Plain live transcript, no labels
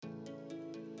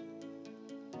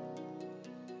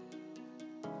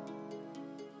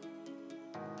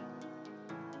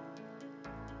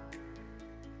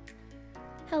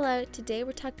Hello, today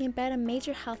we're talking about a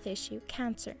major health issue,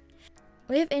 cancer.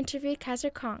 We have interviewed Kaiser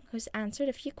Kong, who's answered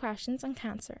a few questions on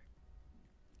cancer.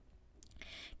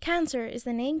 Cancer is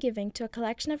the name given to a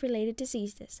collection of related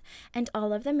diseases, and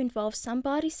all of them involve some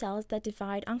body cells that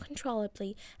divide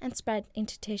uncontrollably and spread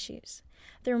into tissues.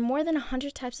 There are more than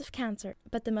 100 types of cancer,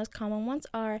 but the most common ones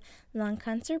are lung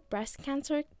cancer, breast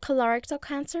cancer, colorectal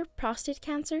cancer, prostate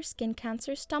cancer, skin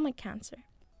cancer, stomach cancer.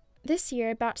 This year,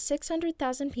 about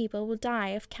 600,000 people will die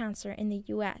of cancer in the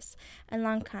U.S., and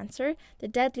lung cancer, the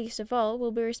deadliest of all,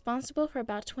 will be responsible for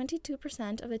about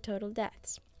 22% of the total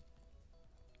deaths.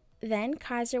 Then,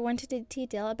 Kaiser went into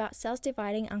detail about cells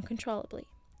dividing uncontrollably.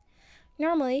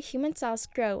 Normally, human cells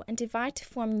grow and divide to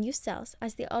form new cells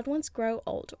as the old ones grow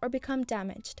old or become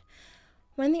damaged.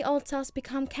 When the old cells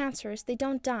become cancerous, they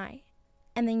don't die,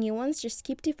 and the new ones just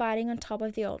keep dividing on top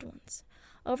of the old ones.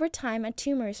 Over time, a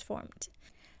tumor is formed.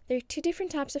 There are two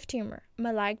different types of tumor,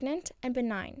 malignant and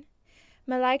benign.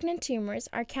 Malignant tumors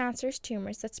are cancerous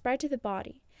tumors that spread to the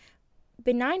body.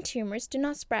 Benign tumors do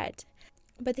not spread,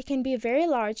 but they can be very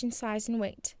large in size and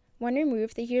weight. When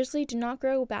removed, they usually do not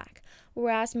grow back,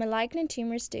 whereas malignant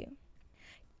tumors do.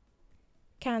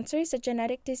 Cancer is a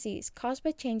genetic disease caused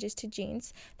by changes to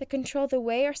genes that control the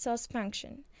way our cells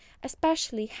function,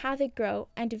 especially how they grow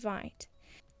and divide.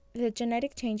 The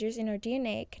genetic changes in our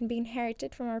DNA can be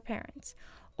inherited from our parents,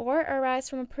 or arise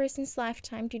from a person's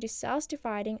lifetime due to cells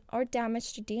dividing or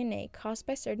damage to DNA caused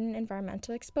by certain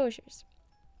environmental exposures.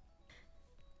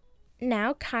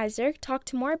 Now, Kaiser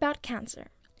talked more about cancer.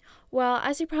 Well,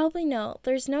 as you probably know,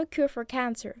 there's no cure for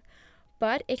cancer,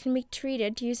 but it can be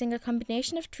treated using a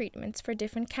combination of treatments for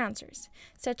different cancers,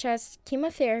 such as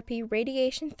chemotherapy,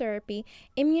 radiation therapy,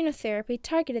 immunotherapy,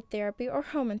 targeted therapy, or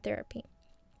hormone therapy.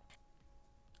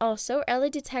 Also,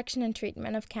 early detection and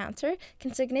treatment of cancer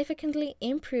can significantly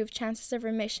improve chances of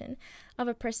remission of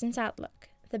a person's outlook.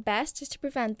 The best is to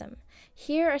prevent them.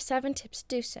 Here are 7 tips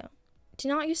to do so. Do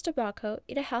not use tobacco,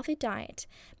 eat a healthy diet,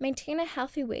 maintain a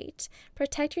healthy weight,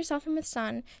 protect yourself from the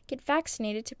sun, get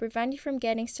vaccinated to prevent you from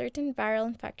getting certain viral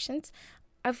infections,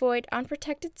 avoid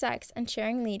unprotected sex and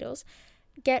sharing needles,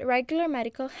 get regular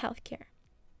medical health care.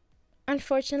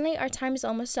 Unfortunately, our time is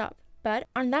almost up. But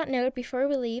on that note, before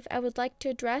we leave, I would like to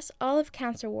address all of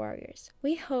cancer warriors.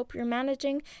 We hope you're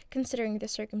managing considering the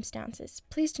circumstances.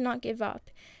 Please do not give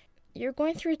up. You're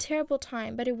going through a terrible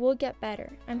time, but it will get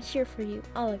better. I'm here for you,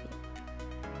 all of you.